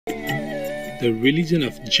The religion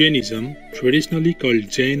of Jainism, traditionally called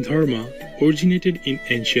Jain Dharma, originated in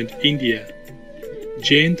ancient India.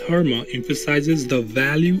 Jain Dharma emphasizes the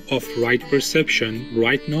value of right perception,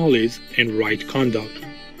 right knowledge, and right conduct.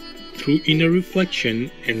 Through inner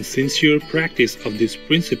reflection and sincere practice of these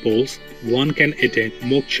principles, one can attain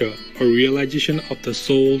moksha, or realization of the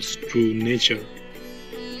soul's true nature.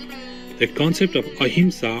 The concept of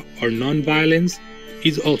ahimsa, or non-violence,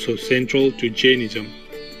 is also central to Jainism.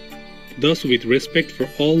 Thus, with respect for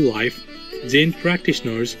all life, Jain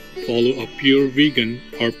practitioners follow a pure vegan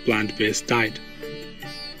or plant-based diet.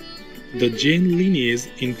 The Jain lineage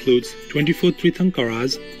includes 24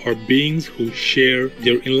 Tirthankaras, or beings who share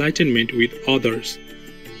their enlightenment with others.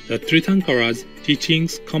 The Tirthankaras'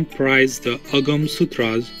 teachings comprise the Agam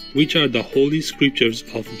Sutras, which are the holy scriptures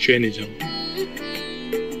of Jainism.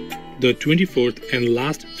 The 24th and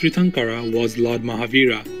last Tirthankara was Lord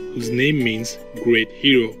Mahavira, whose name means great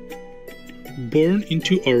hero. Born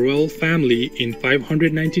into a royal family in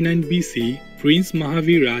 599 BC, Prince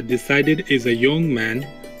Mahavira decided as a young man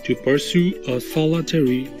to pursue a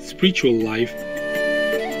solitary spiritual life.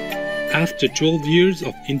 After 12 years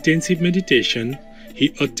of intensive meditation,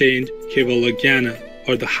 he attained Kevala-jnana,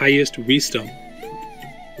 or the highest wisdom.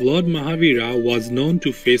 Lord Mahavira was known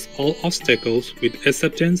to face all obstacles with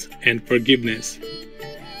acceptance and forgiveness.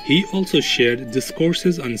 He also shared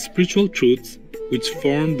discourses on spiritual truths which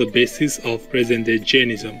form the basis of present-day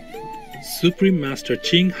Jainism. Supreme Master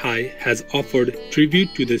Ching Hai has offered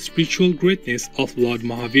tribute to the spiritual greatness of Lord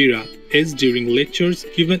Mahavira, as during lectures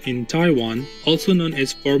given in Taiwan, also known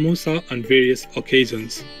as Formosa, on various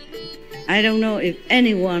occasions. I don't know if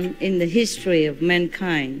anyone in the history of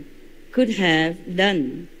mankind could have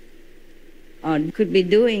done, or could be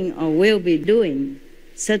doing, or will be doing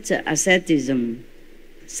such an asceticism,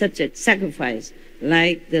 such a sacrifice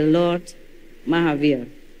like the Lord Mahavira.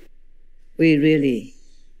 We really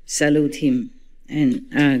salute him and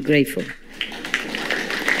are grateful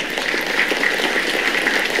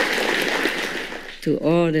to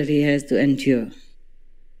all that he has to endure.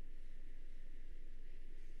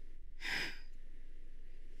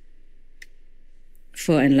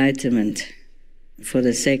 For enlightenment, for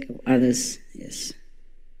the sake of others, yes.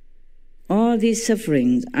 All these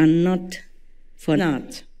sufferings are not for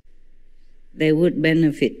naught. They would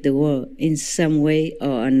benefit the world in some way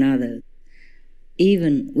or another,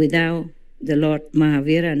 even without the Lord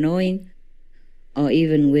Mahavira knowing, or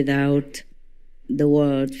even without the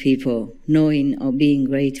world people knowing or being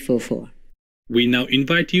grateful for. We now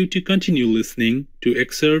invite you to continue listening to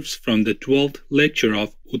excerpts from the 12th lecture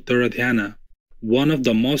of Ụttaradhyayana, one of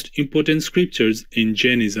the most important scriptures in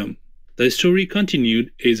Jainism. The story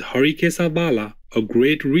continued as Harikesa Bala, a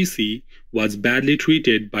great rishi, was badly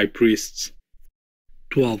treated by priests.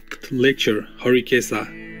 12th lecture, Harikesa.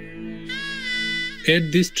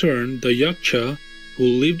 At this turn, the Yaksha, who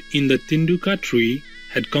lived in the Tinduka tree,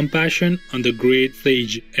 had compassion on the great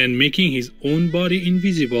sage, and making his own body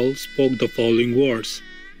invisible, spoke the following words: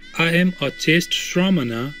 I am a chaste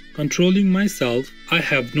Shramana, controlling myself. I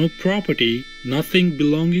have no property, nothing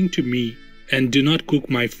belonging to me, and do not cook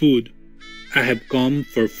my food. I have come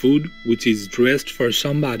for food which is dressed for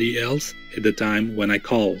somebody else at the time when I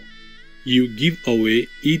call. You give away,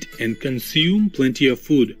 eat and consume plenty of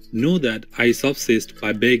food. Know that I subsist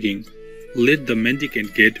by begging. Let the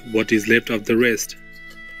mendicant get what is left of the rest.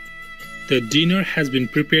 The dinner has been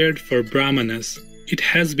prepared for Brahmanas. It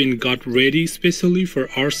has been got ready specially for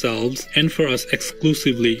ourselves and for us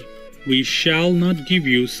exclusively. We shall not give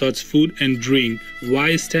you such food and drink.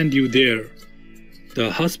 Why stand you there?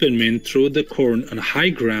 The husbandmen throw the corn on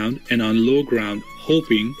high ground and on low ground,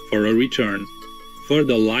 hoping for a return. For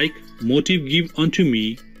the like motive give unto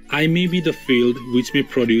me, I may be the field which may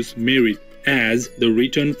produce merit, as the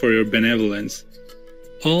return for your benevolence.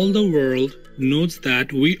 All the world knows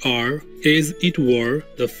that we are, as it were,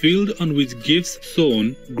 the field on which gifts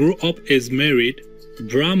sown grow up as merit.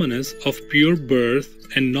 Brahmanas of pure birth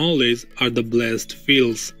and knowledge are the blessed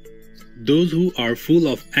fields. Those who are full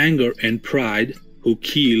of anger and pride, who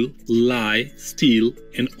kill, lie, steal,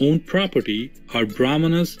 and own property, are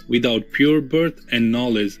Brahmanas without pure birth and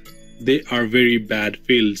knowledge. They are very bad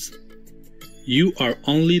fields. You are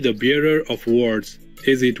only the bearer of words,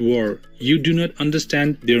 as it were. You do not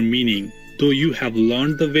understand their meaning, though you have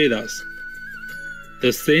learned the Vedas.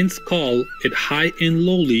 The saints call at high and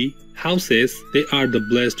lowly houses, they are the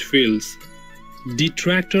blessed fields.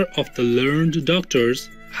 Detractor of the learned doctors,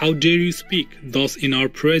 how dare you speak thus in our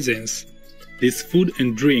presence? This food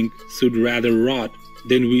and drink should rather rot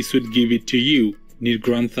than we should give it to you,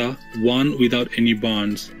 Nirgrantha, one without any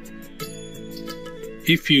bonds.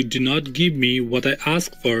 If you do not give me what I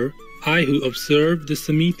ask for, I who observe the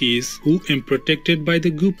Samitis, who am protected by the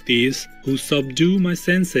Guptis, who subdue my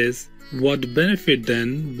senses, what benefit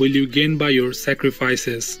then will you gain by your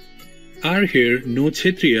sacrifices? Are here no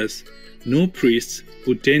Kshatriyas, no priests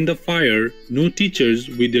who tend the fire, no teachers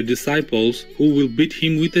with their disciples who will beat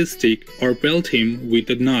him with a stick or pelt him with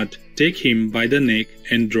a nut, take him by the neck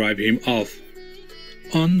and drive him off?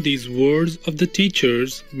 On these words of the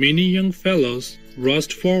teachers, many young fellows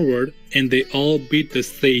rushed forward, and they all beat the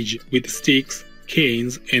sage with sticks,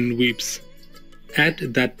 canes, and whips.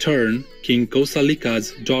 At that turn, King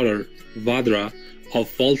Kausalika's daughter, Vadra, of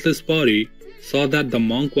faultless body, saw that the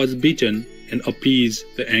monk was beaten and appeased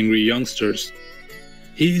the angry youngsters.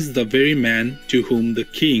 He is the very man to whom the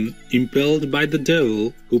king, impelled by the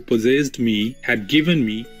devil who possessed me, had given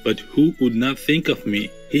me, but who would not think of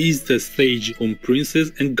me. He is the sage whom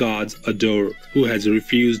princes and gods adore, who has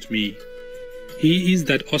refused me. He is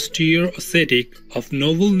that austere ascetic of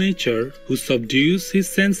noble nature who subdues his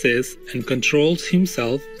senses and controls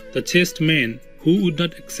himself, the chaste man who would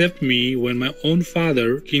not accept me when my own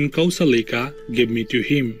father, King Kausalika, gave me to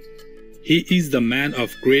him. He is the man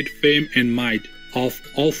of great fame and might, of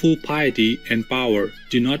awful piety and power.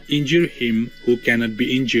 Do not injure him who cannot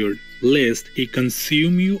be injured, lest he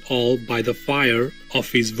consume you all by the fire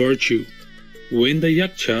of his virtue. When the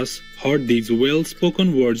Yakshas heard these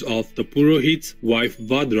well-spoken words of the Purohit's wife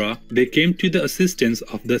Vadra, they came to the assistance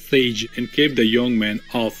of the sage and kept the young man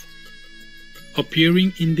off.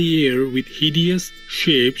 Appearing in the air with hideous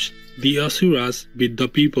shapes, the Asuras beat the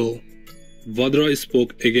people. Vadra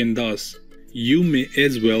spoke again thus: You may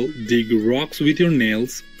as well dig rocks with your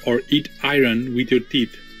nails, or eat iron with your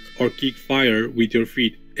teeth, or kick fire with your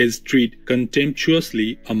feet, as treat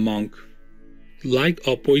contemptuously a monk. Like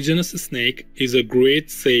a poisonous snake is a great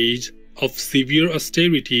sage of severe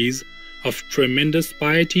austerities, of tremendous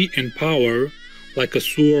piety and power. Like a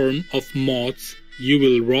swarm of moths, you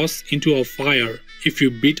will rush into a fire if you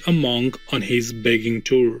beat a monk on his begging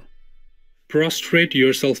tour. Prostrate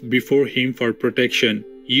yourself before him for protection,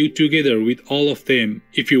 you together with all of them,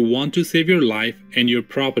 if you want to save your life and your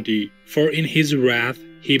property, for in his wrath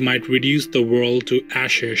he might reduce the world to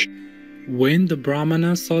ashes. When the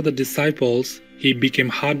Brahmana saw the disciples, he became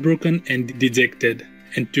heartbroken and dejected,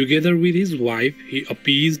 and together with his wife he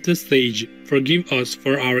appeased the sage. Forgive us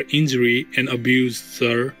for our injury and abuse,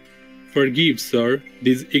 sir. Forgive, sir,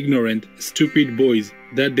 these ignorant, stupid boys,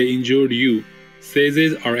 that they injured you.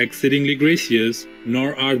 Sages are exceedingly gracious,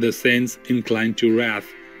 nor are the saints inclined to wrath.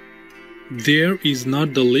 There is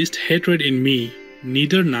not the least hatred in me,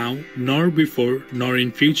 neither now, nor before, nor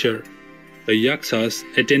in future. The Yakshas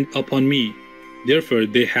attend upon me, therefore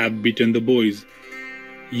they have beaten the boys.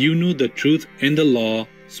 You know the truth and the law,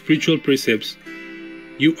 spiritual precepts.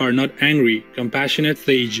 You are not angry, compassionate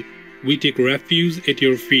sage. We take refuge at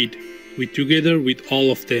your feet, we together with all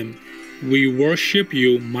of them. We worship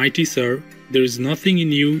you, mighty sir. There is nothing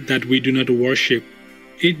in you that we do not worship.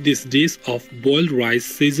 Eat this dish of boiled rice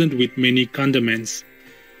seasoned with many condiments.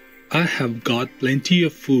 I have got plenty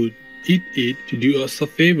of food. Eat it to do us a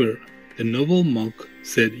favor. The noble monk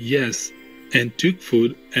said yes, and took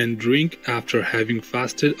food and drink after having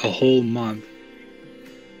fasted a whole month.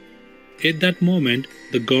 At that moment,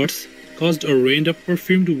 the gods caused a rain of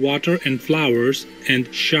perfumed water and flowers,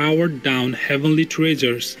 and showered down heavenly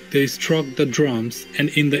treasures. They struck the drums, and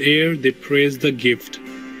in the air they praised the gift.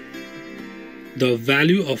 The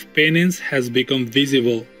value of penance has become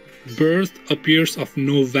visible. Birth appears of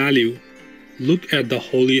no value. Look at the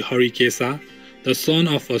holy Harikesa, the son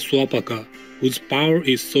of a Swapaka, whose power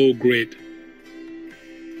is so great.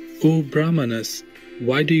 O Brahmanas,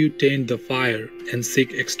 why do you tend the fire and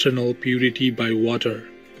seek external purity by water?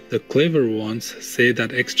 The clever ones say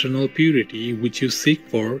that external purity which you seek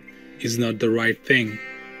for is not the right thing.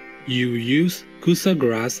 You use kusa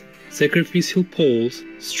grass, sacrificial poles,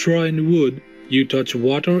 straw and wood. You touch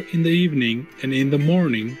water in the evening and in the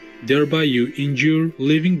morning. Thereby you injure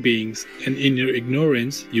living beings, and in your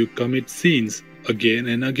ignorance you commit sins again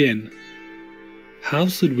and again. How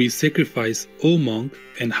should we sacrifice, O monk,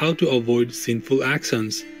 and how to avoid sinful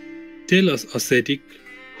actions? Tell us, ascetic,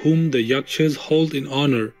 whom the Yakshas hold in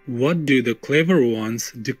honor, what do the clever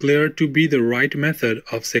ones declare to be the right method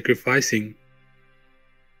of sacrificing?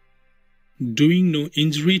 Doing no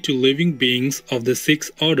injury to living beings of the 6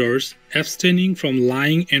 orders, abstaining from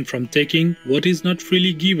lying and from taking what is not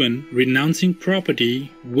freely given, renouncing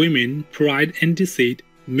property, women, pride and deceit,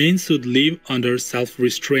 men should live under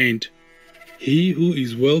self-restraint. He who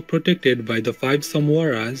is well protected by the 5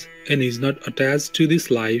 samvaras and is not attached to this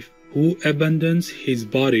life, who abandons his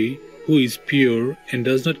body, who is pure and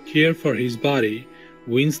does not care for his body,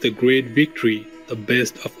 wins the great victory, the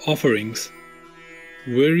best of offerings.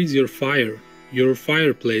 Where is your fire, your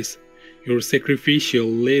fireplace, your sacrificial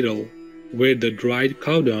ladle, where the dried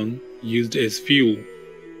cow dung used as fuel?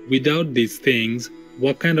 Without these things,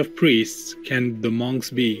 what kind of priests can the monks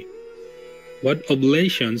be? What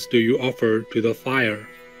oblations do you offer to the fire?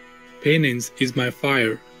 Penance is my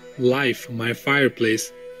fire, life my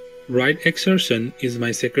fireplace. Right exertion is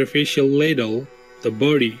my sacrificial ladle, the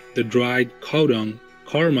body, the dried cow dung.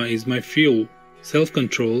 Karma is my fuel,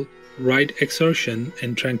 self-control, right exertion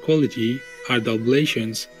and tranquility are the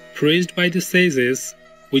oblations praised by the sages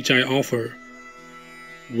which I offer.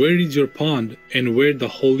 Where is your pond and where the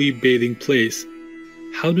holy bathing place?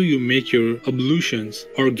 How do you make your ablutions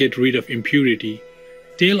or get rid of impurity?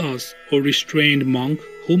 Tell us, O restrained monk,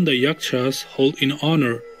 whom the yakshas hold in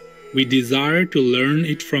honor. We desire to learn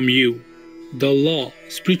it from you. The law,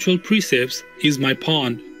 spiritual precepts, is my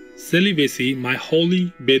pond, celibacy my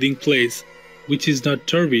holy bathing place, which is not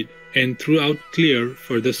turbid and throughout clear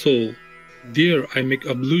for the soul. There I make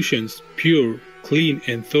ablutions pure, clean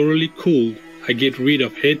and thoroughly cooled. I get rid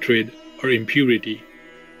of hatred or impurity.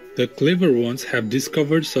 The clever ones have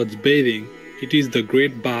discovered such bathing. It is the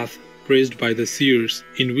great bath praised by the seers,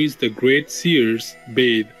 in which the great seers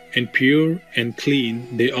bathe, and pure and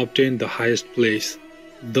clean they obtain the highest place.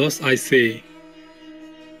 Thus I say,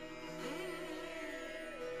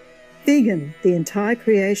 Vegan, the entire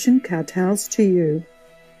creation kowtows to you.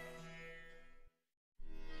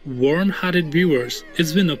 Warm-hearted viewers,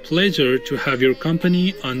 it's been a pleasure to have your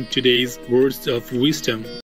company on today's Words of Wisdom.